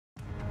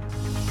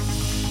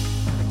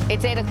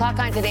It's 8 o'clock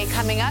on Today.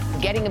 Coming up,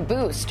 getting a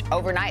boost.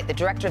 Overnight, the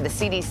director of the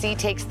CDC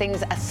takes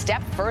things a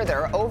step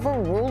further,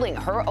 overruling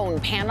her own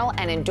panel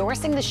and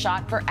endorsing the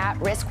shot for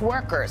at-risk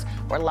workers.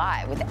 We're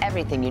live with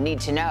everything you need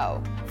to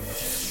know.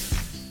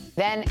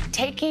 Then,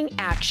 taking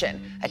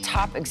action. A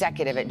top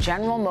executive at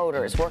General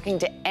Motors working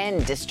to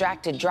end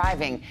distracted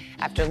driving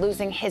after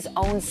losing his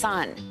own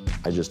son.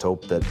 I just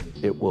hope that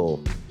it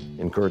will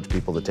encourage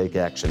people to take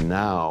action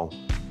now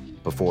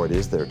before it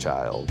is their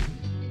child.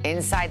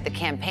 Inside the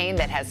campaign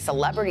that has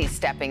celebrities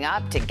stepping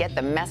up to get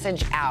the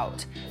message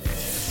out.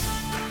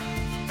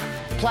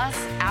 Plus,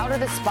 out of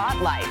the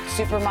spotlight,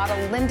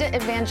 supermodel Linda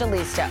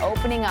Evangelista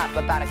opening up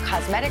about a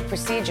cosmetic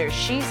procedure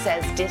she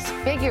says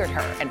disfigured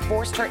her and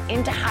forced her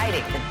into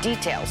hiding. The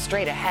details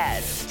straight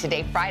ahead.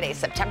 Today, Friday,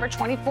 September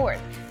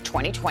 24th,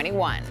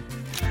 2021.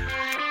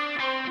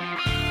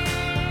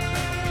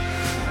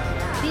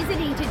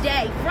 Visiting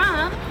today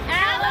from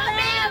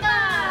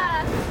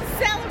Alabama,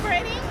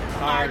 celebrating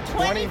our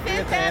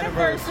 25th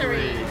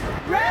anniversary.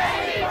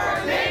 Ready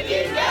for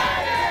Mickey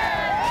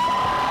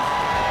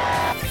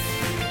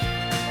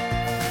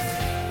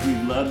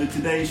We've loved the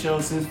Today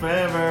Show since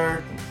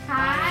forever.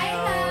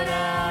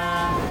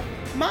 Hi,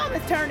 Hoda. Mom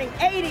is turning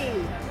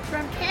 80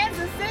 from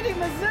Kansas City,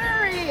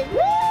 Missouri. Woo!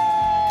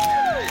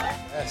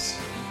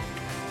 Yes.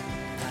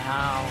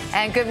 Wow.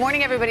 And good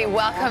morning, everybody.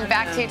 Welcome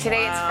back to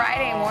Today. It's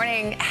Friday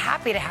morning.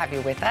 Happy to have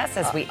you with us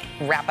as we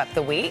wrap up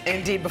the week.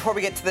 Indeed. Before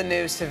we get to the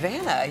news,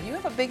 Savannah, you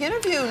have a big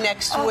interview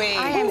next week.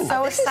 I am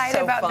so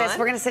excited about fun. this.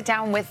 We're going to sit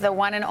down with the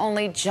one and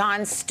only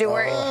Jon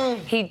Stewart.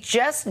 He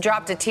just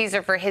dropped a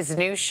teaser for his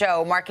new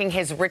show, marking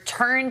his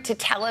return to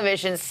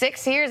television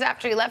 6 years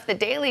after he left The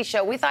Daily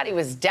Show. We thought he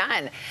was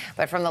done.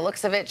 But from the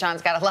looks of it,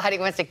 Jon's got a lot he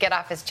wants to get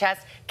off his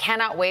chest.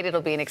 Cannot wait.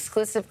 It'll be an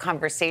exclusive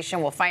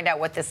conversation. We'll find out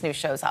what this new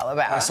show's all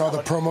about. I saw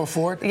the promo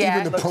for it. Yeah,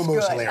 Even the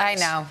promo's hilarious. I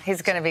know.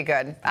 He's going to be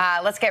good.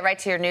 Let's get right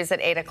to your news at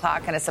 8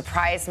 o'clock. And a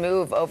surprise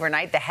move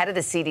overnight. The head of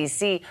the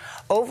CDC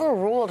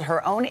overruled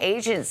her own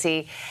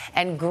agency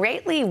and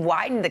greatly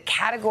widened the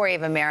category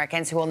of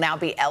Americans who will now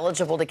be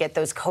eligible to get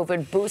those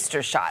COVID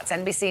booster shots.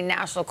 NBC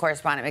national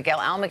correspondent Miguel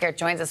Almaguer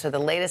joins us with the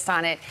latest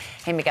on it.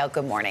 Hey, Miguel,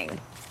 good morning.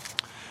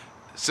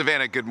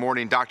 Savannah, good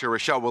morning. Dr.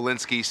 Rochelle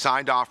Walensky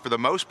signed off for the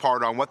most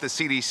part on what the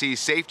CDC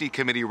Safety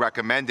Committee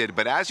recommended.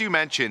 But as you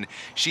mentioned,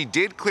 she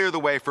did clear the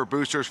way for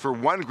boosters for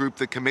one group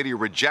the committee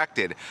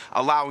rejected,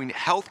 allowing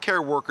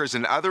healthcare workers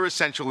and other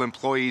essential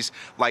employees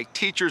like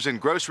teachers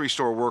and grocery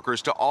store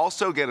workers to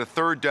also get a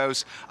third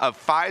dose of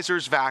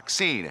Pfizer's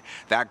vaccine.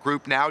 That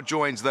group now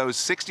joins those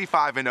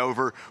 65 and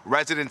over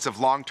residents of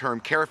long-term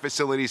care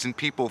facilities and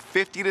people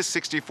 50 to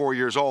 64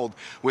 years old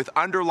with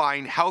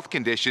underlying health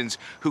conditions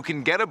who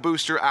can get a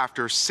booster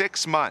after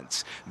 6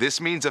 months. This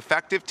means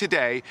effective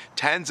today,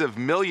 tens of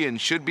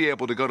millions should be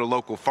able to go to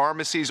local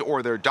pharmacies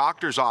or their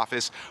doctor's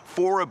office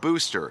for a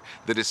booster.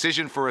 The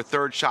decision for a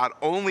third shot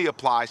only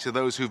applies to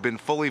those who've been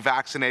fully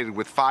vaccinated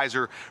with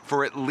Pfizer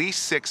for at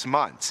least 6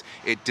 months.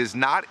 It does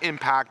not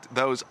impact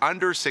those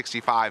under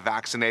 65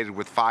 vaccinated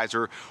with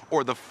Pfizer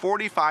or the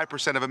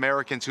 45% of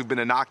Americans who've been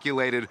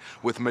inoculated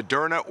with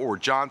Moderna or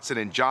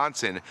Johnson &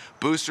 Johnson.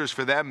 Boosters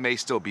for them may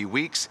still be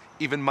weeks,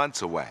 even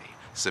months away.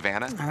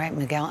 Savannah? All right,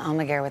 Miguel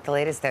Almaguer with the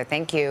latest there.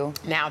 Thank you.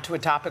 Now to a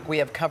topic we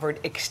have covered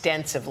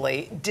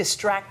extensively,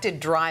 distracted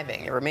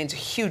driving. It remains a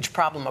huge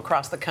problem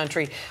across the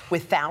country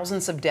with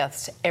thousands of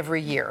deaths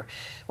every year.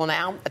 Well,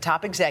 now a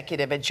top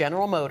executive at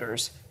General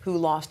Motors who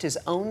lost his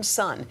own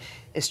son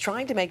is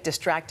trying to make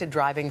distracted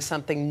driving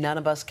something none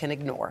of us can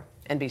ignore.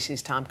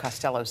 NBC's Tom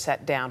Costello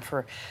sat down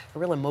for a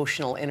real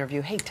emotional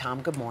interview. Hey,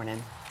 Tom, good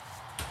morning.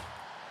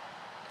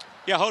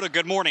 Yeah, Hoda,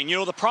 good morning. You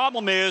know, the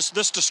problem is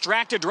this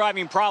distracted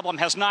driving problem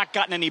has not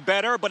gotten any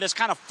better, but it's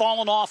kind of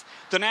fallen off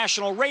the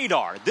national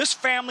radar. This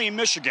family in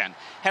Michigan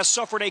has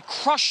suffered a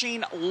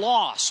crushing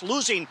loss,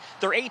 losing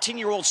their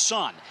 18-year-old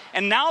son.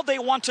 And now they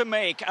want to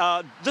make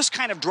this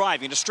kind of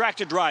driving,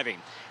 distracted driving,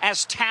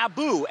 as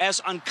taboo,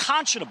 as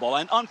unconscionable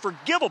and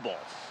unforgivable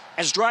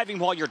as driving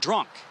while you're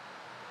drunk.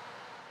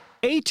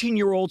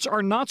 18-year-olds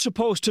are not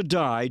supposed to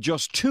die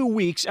just 2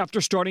 weeks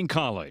after starting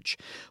college.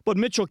 But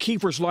Mitchell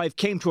Kiefer's life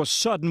came to a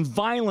sudden,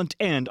 violent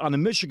end on a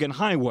Michigan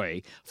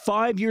highway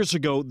 5 years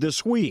ago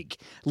this week,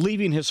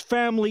 leaving his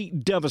family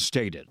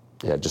devastated.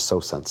 Yeah, just so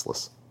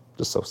senseless.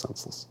 Just so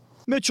senseless.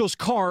 Mitchell's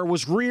car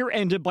was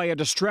rear-ended by a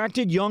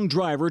distracted young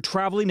driver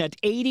traveling at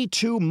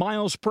 82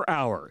 miles per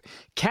hour,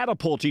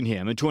 catapulting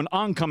him into an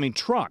oncoming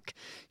truck.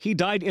 He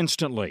died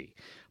instantly.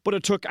 But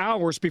it took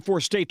hours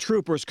before state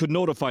troopers could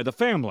notify the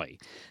family.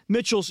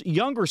 Mitchell's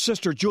younger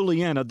sister,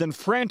 Juliana, then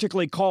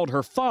frantically called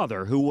her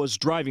father, who was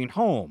driving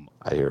home.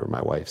 I hear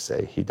my wife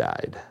say he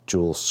died.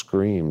 Jules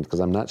screamed because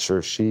I'm not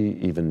sure she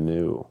even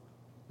knew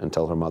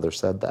until her mother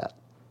said that.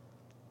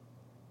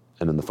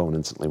 And then the phone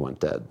instantly went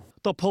dead.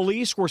 The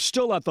police were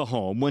still at the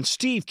home when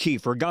Steve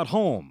Kiefer got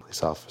home. The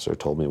police officer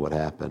told me what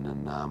happened,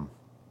 and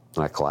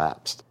I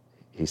collapsed.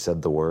 He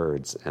said the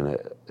words, and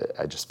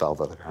I just fell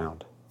to the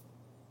ground.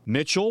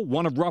 Mitchell,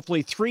 one of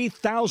roughly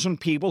 3,000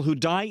 people who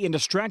die in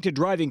distracted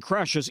driving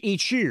crashes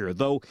each year,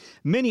 though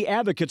many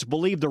advocates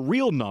believe the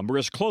real number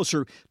is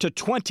closer to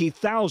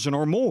 20,000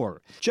 or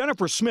more.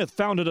 Jennifer Smith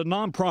founded a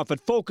nonprofit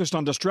focused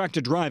on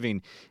distracted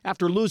driving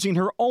after losing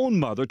her own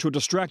mother to a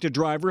distracted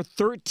driver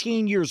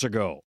 13 years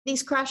ago.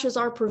 These crashes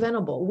are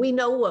preventable. We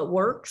know what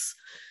works.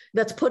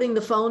 That's putting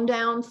the phone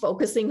down,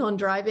 focusing on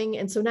driving.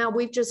 And so now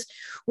we've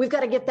got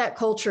to get that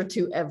culture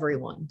to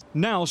everyone.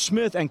 Now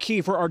Smith and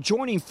Kiefer are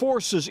joining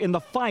forces in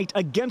the fight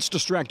against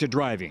distracted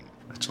driving.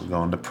 Mitchell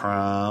going to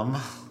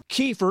prom.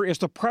 Kiefer is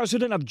the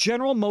president of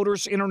General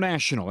Motors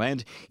International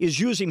and is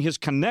using his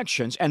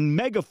connections and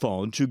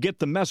megaphone to get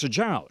the message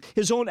out.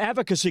 His own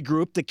advocacy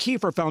group, the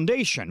Kiefer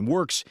Foundation,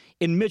 works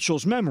in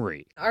Mitchell's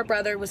memory. Our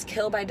brother was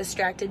killed by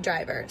distracted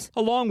drivers.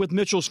 Along with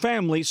Mitchell's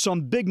family,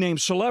 some big-name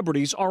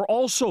celebrities are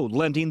also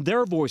lending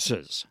their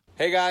voices.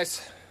 Hey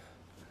guys,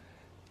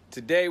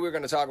 today we're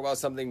going to talk about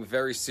something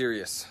very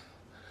serious,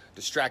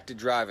 distracted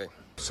driving.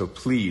 So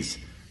please,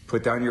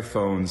 put down your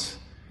phones,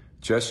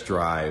 just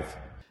drive.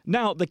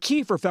 Now, the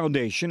Kiefer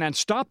Foundation and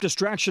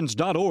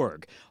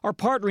StopDistractions.org are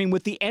partnering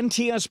with the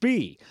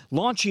NTSB,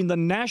 launching the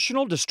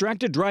National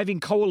Distracted Driving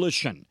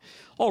Coalition.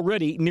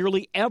 Already,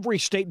 nearly every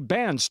state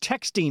bans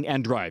texting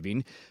and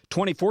driving.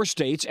 24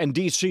 states and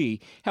D.C.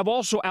 have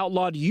also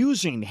outlawed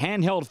using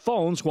handheld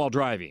phones while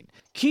driving.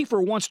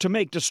 Kiefer wants to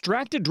make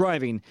distracted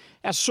driving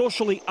as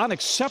socially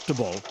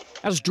unacceptable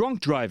as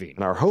drunk driving.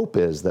 And our hope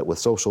is that with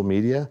social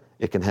media,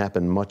 it can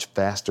happen much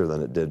faster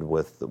than it did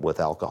with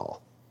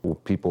alcohol.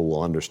 People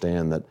will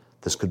understand that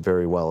this could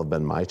very well have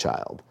been my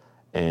child.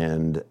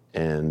 And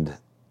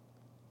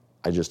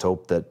I just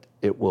hope that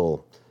it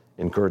will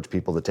encourage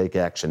people to take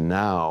action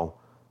now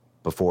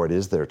before it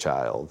is their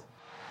child.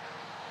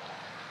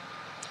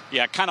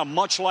 Yeah, kind of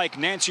much like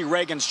Nancy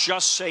Reagan's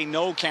Just Say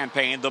No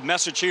campaign. The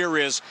message here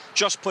is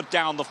just put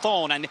down the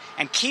phone. And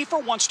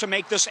Kiefer wants to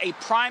make this a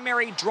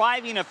primary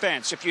driving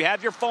offense. If you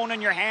have your phone in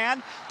your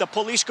hand, the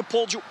police could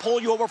pull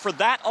you over for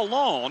that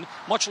alone,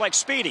 much like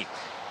speeding.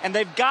 And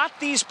they've got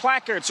these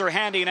placards they're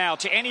handing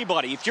out to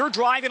anybody. If you're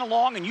driving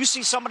along and you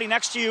see somebody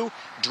next to you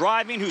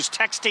driving who's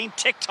texting,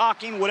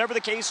 TikToking, whatever the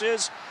case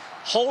is,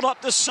 hold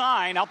up the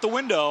sign out the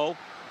window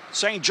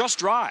saying just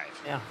drive.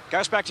 Yeah.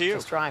 Guys, back to you.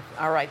 Just drive.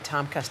 All right,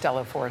 Tom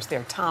Costello for us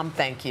there. Tom,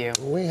 thank you.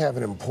 We have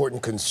an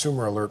important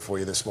consumer alert for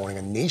you this morning.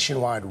 A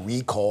nationwide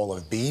recall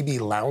of baby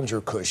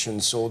lounger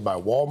cushions sold by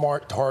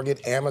Walmart,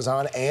 Target,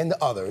 Amazon, and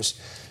others.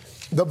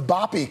 The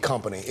Boppy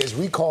Company is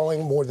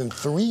recalling more than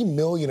 3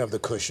 million of the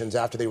cushions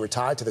after they were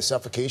tied to the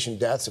suffocation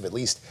deaths of at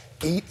least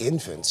 8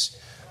 infants.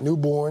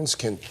 Newborns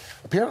can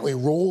apparently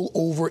roll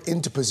over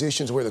into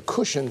positions where the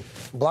cushion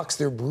blocks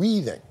their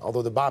breathing.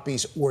 Although the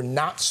Boppies were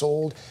not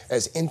sold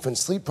as infant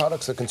sleep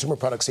products, the Consumer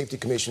Product Safety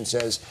Commission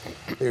says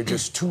they're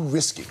just too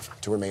risky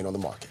to remain on the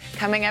market.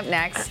 Coming up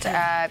next,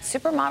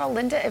 supermodel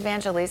Linda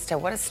Evangelista.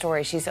 What a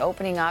story. She's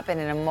opening up in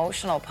an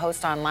emotional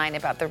post online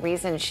about the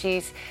reason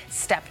she's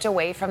stepped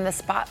away from the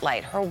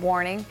spotlight, her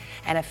warning,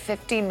 and a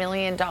 $50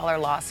 million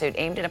lawsuit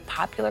aimed at a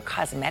popular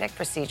cosmetic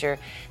procedure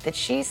that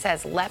she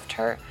says left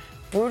her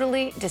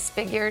brutally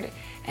disfigured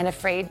and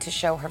afraid to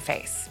show her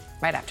face.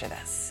 Right after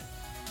this.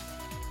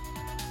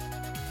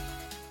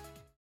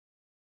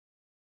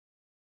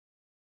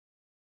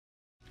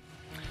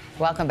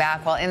 Welcome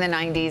back. Well, in the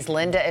 90s,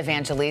 Linda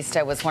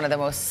Evangelista was one of the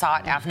most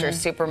sought-after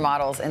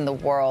supermodels in the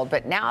world.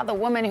 But now the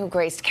woman who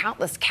graced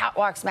countless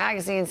catwalks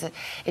magazines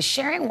is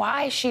sharing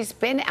why she's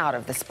been out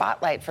of the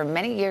spotlight for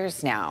many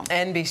years now.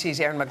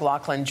 NBC's Erin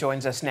McLaughlin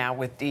joins us now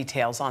with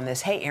details on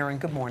this. Hey, Erin,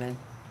 good morning.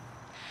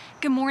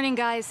 Good morning,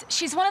 guys.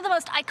 She's one of the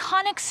most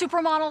iconic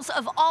supermodels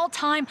of all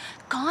time,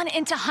 gone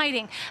into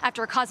hiding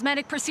after a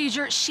cosmetic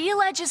procedure she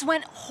alleges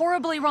went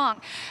horribly wrong.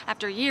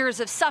 After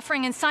years of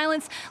suffering in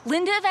silence,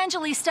 Linda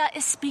Evangelista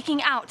is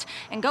speaking out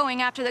and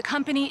going after the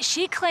company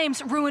she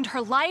claims ruined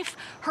her life,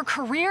 her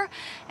career,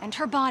 and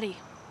her body.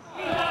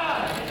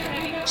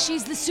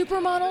 She's the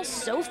supermodel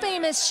so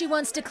famous she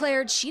once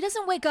declared she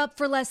doesn't wake up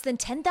for less than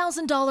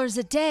 $10,000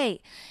 a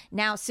day.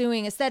 Now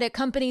suing aesthetic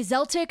company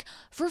Zeltic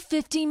for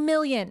 $50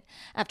 million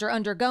after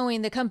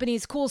undergoing the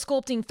company's cool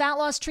sculpting fat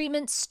loss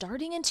treatment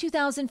starting in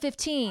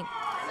 2015.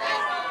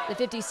 The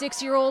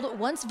 56-year-old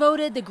once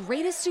voted the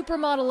greatest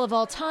supermodel of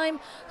all time.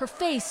 Her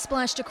face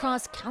splashed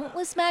across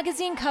countless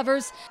magazine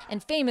covers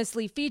and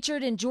famously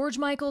featured in George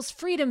Michael's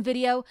Freedom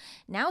video,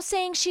 now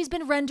saying she's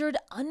been rendered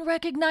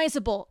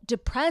unrecognizable,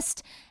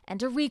 depressed,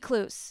 and a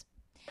recluse.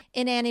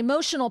 In an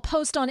emotional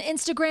post on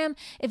Instagram,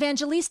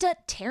 Evangelista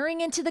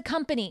tearing into the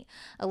company,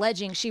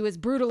 alleging she was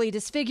brutally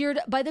disfigured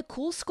by the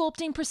cool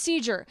sculpting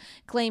procedure,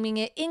 claiming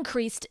it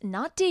increased,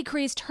 not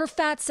decreased, her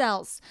fat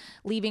cells,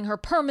 leaving her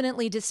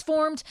permanently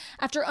disformed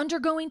after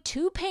undergoing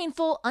 2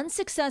 painful,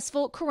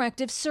 unsuccessful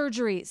corrective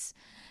surgeries.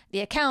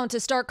 The account a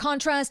stark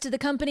contrast to the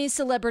company's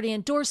celebrity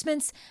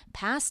endorsements,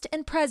 past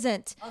and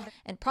present,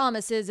 and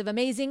promises of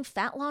amazing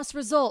fat loss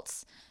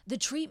results. The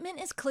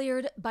treatment is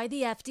cleared by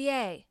the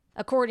FDA.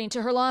 According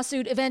to her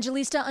lawsuit,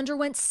 Evangelista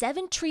underwent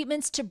 7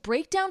 treatments to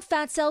break down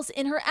fat cells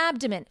in her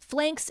abdomen,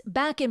 flanks,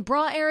 back and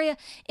bra area,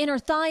 inner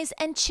thighs,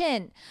 and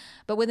chin.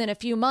 But within a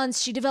few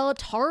months, she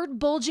developed hard,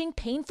 bulging,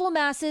 painful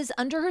masses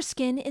under her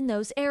skin in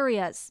those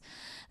areas.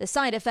 The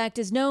side effect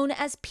is known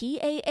as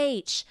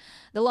PAH.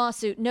 The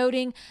lawsuit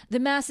noting the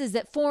masses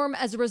that form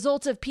as a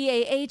result of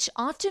PAH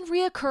often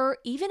reoccur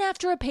even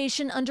after a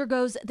patient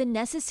undergoes the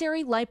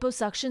necessary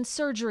liposuction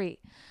surgery.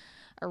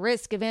 A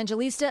risk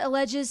Evangelista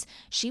alleges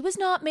she was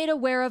not made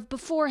aware of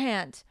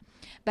beforehand.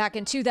 Back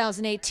in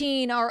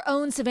 2018, our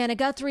own Savannah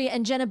Guthrie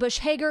and Jenna Bush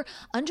Hager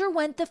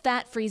underwent the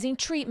fat freezing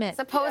treatment.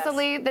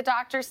 Supposedly, the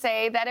doctors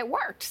say that it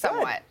worked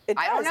somewhat.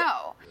 I don't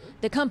know.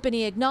 The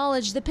company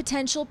acknowledged the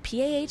potential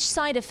PAH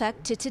side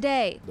effect to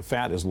today. The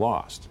fat is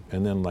lost,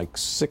 and then like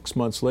 6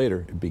 months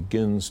later, it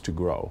begins to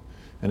grow,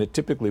 and it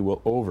typically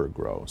will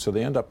overgrow. So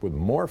they end up with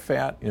more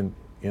fat in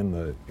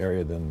the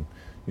area than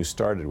you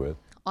started with.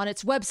 On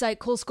its website,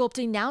 Cool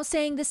Sculpting now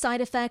saying the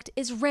side effect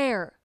is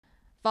rare.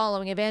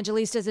 Following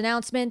Evangelista's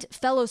announcement,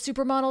 fellow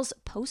supermodels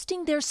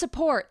posting their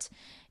support.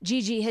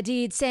 Gigi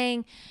Hadid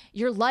saying,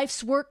 "Your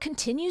life's work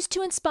continues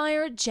to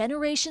inspire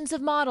generations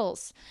of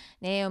models."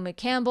 Naomi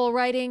Campbell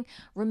writing,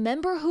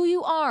 "Remember who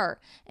you are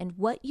and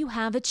what you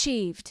have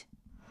achieved."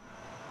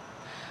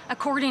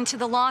 According to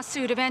the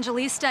lawsuit,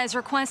 Evangelista is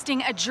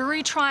requesting a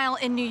jury trial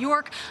in New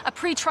York. A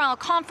pretrial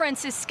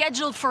conference is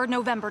scheduled for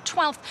November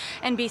 12th.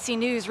 NBC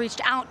News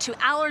reached out to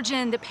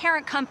Allergen, the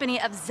parent company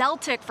of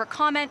Zeltic, for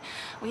comment.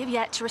 We have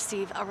yet to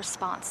receive a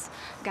response.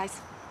 Guys.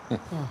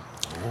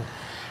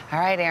 All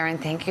right, Aaron,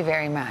 thank you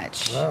very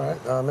much. All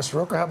right, Mr.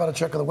 Roker, how about a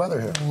check of the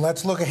weather here?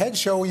 Let's look ahead,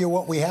 show you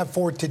what we have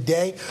for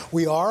today.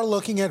 We are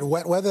looking at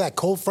wet weather, that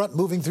cold front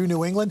moving through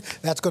New England.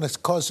 That's going to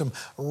cause some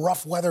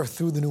rough weather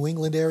through the New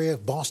England area,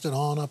 Boston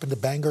on up into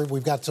Bangor.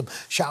 We've got some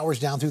showers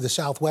down through the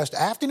southwest.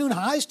 Afternoon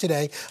highs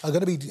today are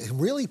going to be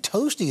really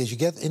toasty as you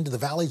get into the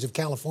valleys of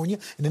California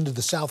and into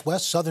the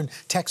southwest, southern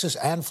Texas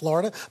and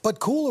Florida, but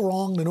cool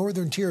along the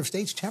northern tier of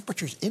states.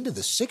 Temperatures into the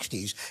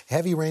 60s.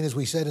 Heavy rain, as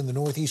we said, in the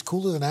northeast,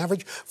 cooler than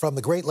average from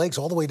the Great Lakes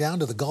all the way down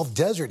to the Gulf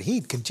Desert.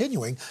 Heat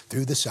continuing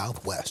through the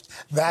southwest.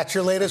 That's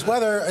your latest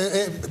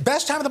weather.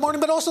 Best time of the morning,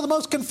 but also the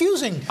most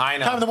confusing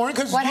time of the morning.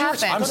 What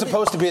happened? I'm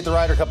supposed to be at the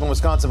Ryder Cup in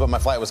Wisconsin, but my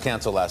flight was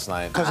canceled last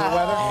night. Because of the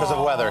weather? Because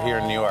of weather here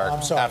in New York.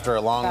 I'm sorry. After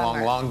a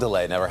long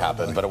delay. Never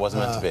happened, but it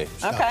wasn't meant to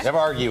be. Okay. Never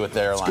argue with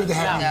the airlines. Good to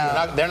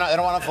have you. They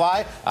don't want to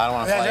fly? I don't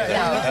want to fly either.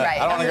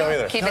 Right. I don't want to go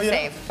either. Keep it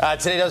safe.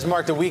 Today does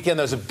mark the weekend.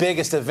 There's the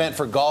biggest event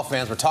for golf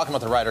fans. We're talking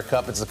about the Ryder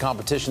Cup. It's a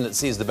competition that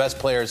sees the best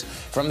players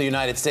from the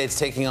United States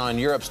taking on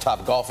Europe's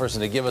top golfers.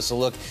 And to give us a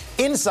look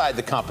inside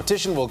the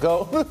competition, we'll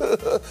go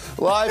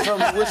live from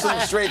Whistling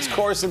Straits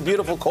course in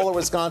beautiful Kohler,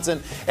 Wisconsin.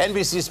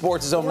 NBC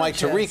Sports' own Mike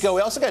Tirico. We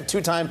also got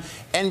 2-time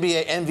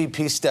NBA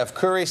MVP Steph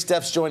Curry.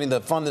 Steph's joining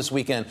the fun this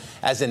weekend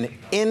as an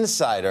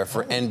insider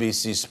for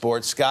NBC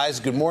Sports. Guys,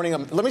 good morning.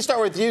 Let me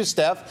start with you,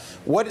 Steph.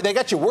 They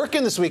got you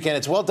working this weekend.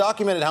 It's well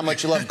documented how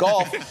much you love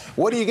golf.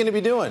 What are you going to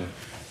be doing?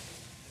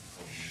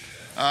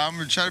 I'm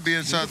going to try to be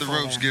inside the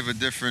ropes, give a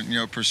different,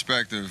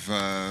 perspective,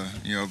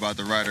 about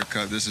the Ryder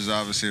Cup. This is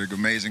obviously an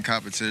amazing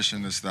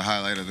competition. It's the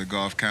highlight of the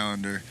golf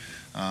calendar.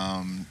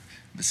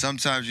 But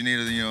sometimes you need,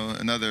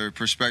 another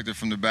perspective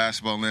from the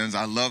basketball lens.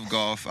 I love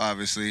golf,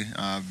 obviously.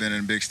 I've been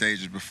in big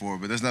stages before,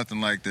 but there's nothing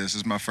like this. This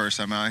is my first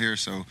time out here,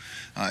 so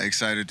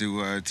excited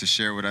to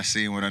share what I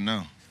see and what I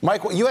know.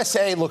 Mike,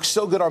 USA looks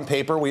so good on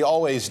paper. We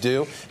always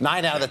do.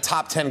 9 out of the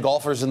top 10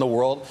 golfers in the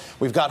world.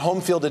 We've got home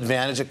field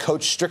advantage at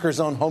Coach Stricker's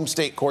own home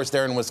state course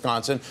there in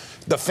Wisconsin.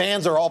 The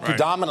fans are all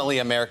predominantly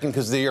American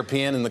because of the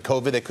European and the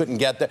COVID. They couldn't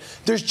get there.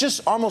 There's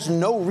just almost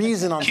no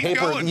reason on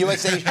paper the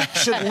USA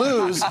should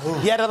lose.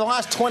 Yet in the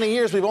last 20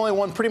 years, we've only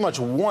won pretty much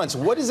once.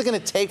 What is it going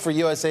to take for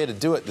USA to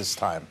do it this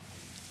time?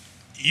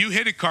 You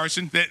hit it,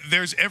 Carson.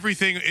 There's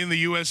everything in the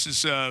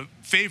U.S.'s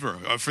favor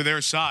for their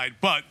side,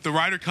 but the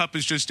Ryder Cup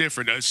is just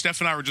different. Steph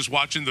and I were just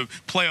watching the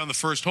play on the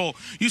first hole.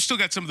 You still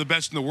got some of the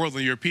best in the world on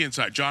the European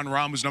side. John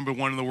Rahm was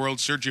 #1 in the world,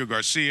 Sergio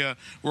Garcia,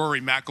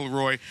 Rory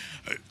McIlroy,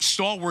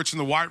 stalwarts in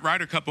the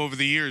Ryder Cup over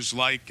the years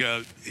like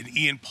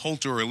Ian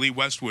Poulter or Lee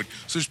Westwood.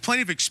 So there's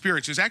plenty of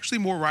experience. There's actually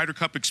more Ryder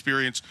Cup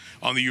experience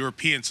on the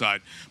European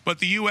side, but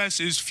the U.S.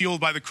 is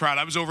fueled by the crowd.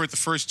 I was over at the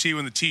first tee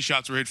when the tee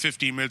shots were hit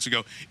 15 minutes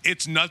ago.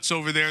 It's nuts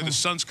over there. The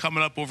sun's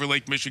coming up over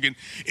Lake Michigan.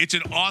 It's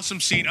an awesome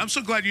scene. I'm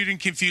so glad you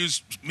didn't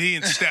confuse me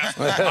and Steph.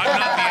 I'm not the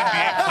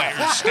NBA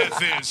player.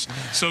 Steph is.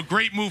 So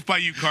great move by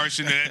you,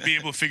 Carson, to be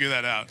able to figure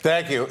that out.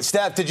 Thank you.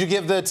 Steph, did you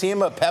give the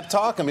team a pep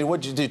talk? I mean,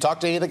 did you talk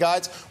to any of the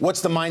guys?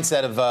 What's the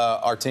mindset of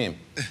our team?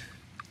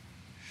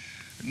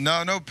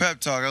 No pep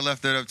talk. I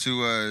left that up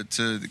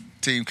to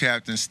team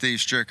captain Steve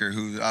Stricker,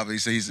 who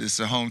obviously it's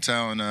a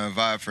hometown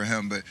vibe for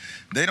him. But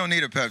they don't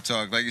need a pep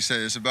talk. Like you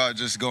said, it's about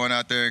just going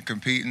out there and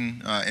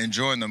competing,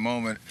 enjoying the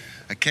moment.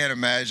 I can't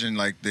imagine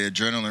like the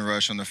adrenaline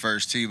rush on the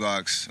first tee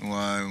box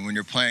when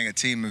you're playing a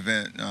team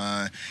event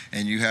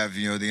and you have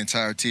the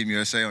entire Team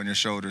USA on your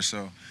shoulders.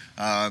 So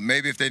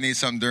maybe if they need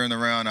something during the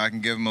round, I can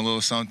give them a little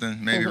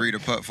something. Maybe read a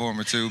putt for them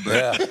or two.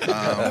 But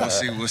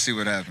we'll see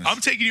what happens. I'm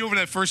taking you over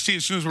to that first tee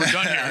as soon as we're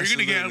done here. You're going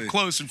to get up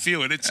close and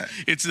feel it.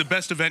 It's the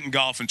best event in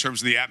golf in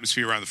terms of the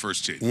atmosphere around the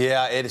first tee.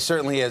 Yeah, it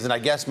certainly is. And I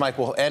guess, Mike,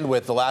 we'll end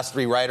with the last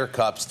 3 Ryder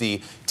Cups.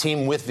 The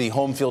team with the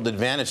home field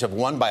advantage have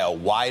won by a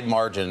wide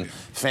margin.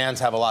 Fans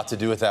have a lot to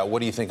do with that. What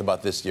do you think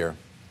about this year?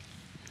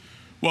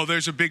 Well,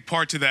 there's a big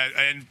part to that.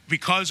 And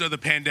because of the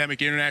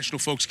pandemic, international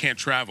folks can't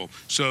travel.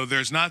 So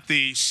there's not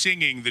the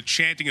singing, the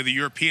chanting of the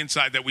European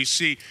side that we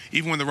see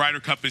even when the Ryder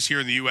Cup is here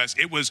in the U.S.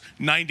 It was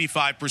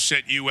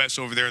 95% U.S.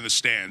 over there in the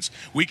stands.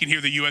 We can hear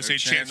the USA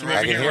chants from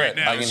over here right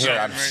now. I can hear it.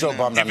 I'm so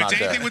bummed I'm not there.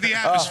 If it's anything with the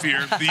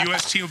atmosphere, the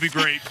U.S. team will be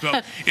great.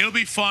 But it'll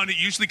be fun. It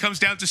usually comes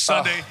down to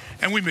Sunday,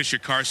 and we miss you,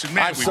 Carson.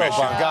 Man, I'm so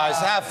bummed, guys.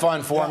 Have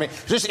fun for me.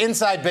 Just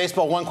inside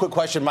baseball, one quick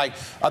question, Mike.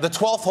 The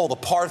 12th hole, the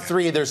par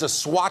 3, there's a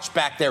swatch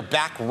back there,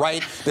 back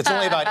right. That's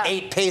only about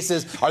 8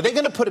 paces. Are they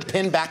going to put a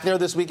pin back there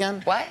this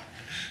weekend? What?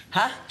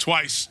 Huh?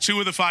 Twice.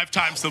 2 of the 5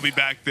 times they'll be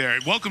back there.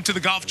 Welcome to the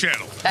Golf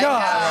Channel.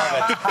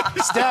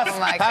 Steph,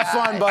 have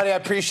fun, buddy. I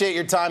appreciate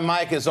your time.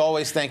 Mike, as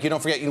always, thank you.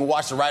 Don't forget, you can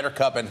watch the Ryder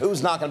Cup, and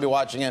who's not going to be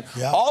watching it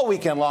all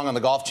weekend long on the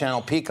Golf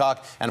Channel,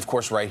 Peacock, and, of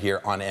course, right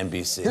here on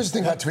NBC. Here's the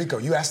thing about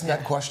Tirico. You asked him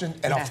that question,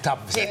 and off the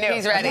top of his head.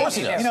 He's ready. Of course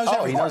he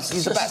knows. He knows.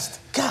 He's the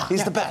best. God,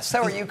 he's the best.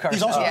 So are you, Carson.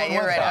 He's also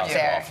you're right up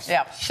there.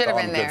 Yeah, should have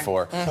been there. Good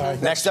for.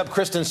 Next up,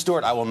 Kristen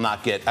Stewart. I will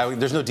not get.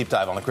 There's no deep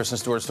dive on the Kristen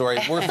Stewart story.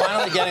 We're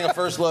finally getting a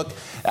first look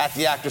at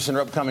the actress in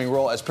her upcoming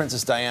role as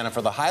Princess Diana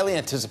for the highly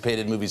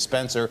anticipated movie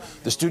Spencer.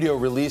 The studio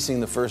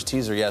releasing the first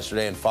teaser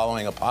yesterday, and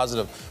following a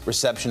positive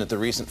reception at the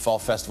recent Fall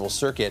Festival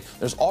circuit,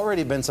 there's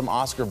already been some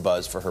Oscar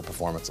buzz for her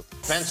performance.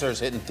 Spencer's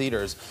hitting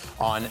theaters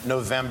on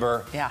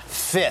November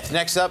 5th.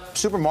 Next up,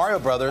 Super Mario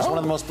Brothers, one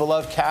of the most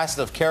beloved cast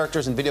of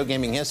characters in video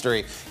gaming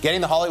history, getting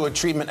the Hollywood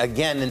treatment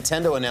again.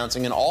 Nintendo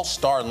announcing an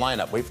all-star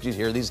lineup. Wait for you to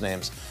hear these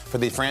names for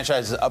the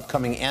franchise's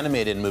upcoming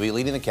animated movie.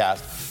 Leading the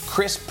cast,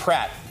 Chris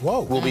Pratt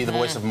will be the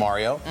voice of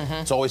Mario.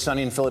 It's Always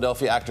Sunny in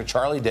Philadelphia actor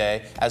Charlie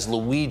Day as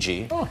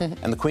Luigi,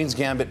 and the Queen's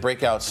Gambit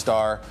breakout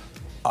star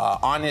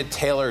Anya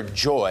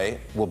Taylor-Joy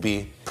will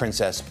be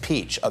Princess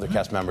Peach. Other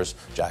cast members: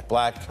 Jack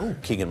Black,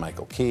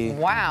 Keegan-Michael Key.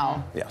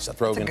 Wow. Yeah, Seth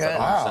Rogen, Fred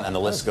Armisen, and the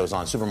list goes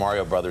on. Super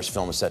Mario Brothers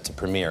film is set to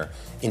premiere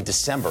in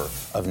December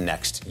of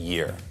next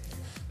year.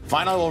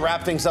 Finally, we'll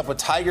wrap things up with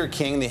Tiger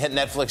King, the hit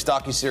Netflix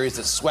docuseries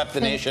that swept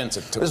the nation.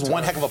 This is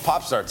one heck of a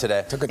pop star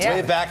today.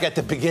 Way back at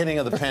the beginning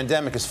of the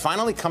pandemic is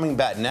finally coming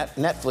back.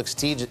 Netflix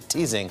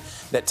teasing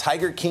that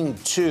Tiger King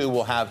 2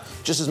 will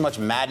have just as much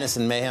madness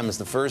and mayhem as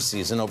the first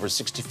season. Over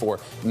 64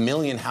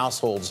 million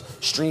households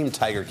streamed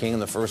Tiger King in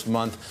the first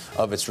month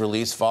of its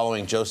release,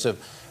 following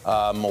Joseph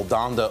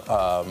Maldonado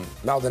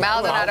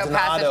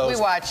Passage.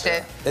 We watched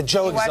it.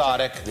 Joe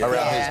Exotic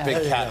around his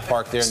big cat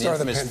park there, and the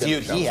infamous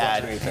feud he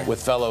had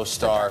with fellow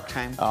star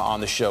on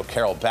the show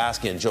Carol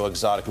Baskin. Joe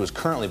Exotic, who is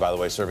currently, by the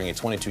way, serving a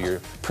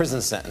 22-year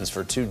prison sentence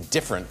for 2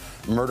 different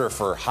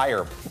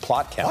murder-for-hire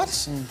plot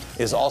counts,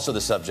 is also the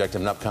subject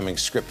of an upcoming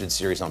scripted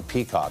series on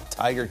Peacock.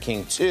 Tiger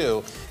King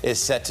 2 is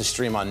set to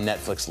stream on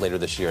Netflix later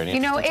this year.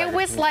 It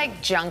was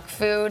like junk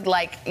food.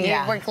 Like you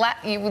were glad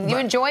you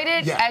enjoyed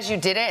it as you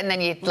did it, and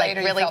then you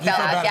really felt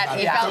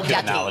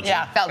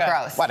yucky. Felt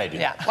gross. Why'd I do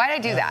that? Why'd I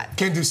do that?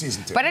 Can't do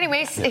season 2. But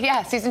anyways,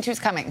 season 2's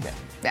coming.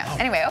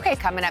 Anyway, okay,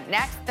 coming up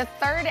next, the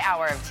third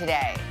hour of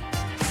Today.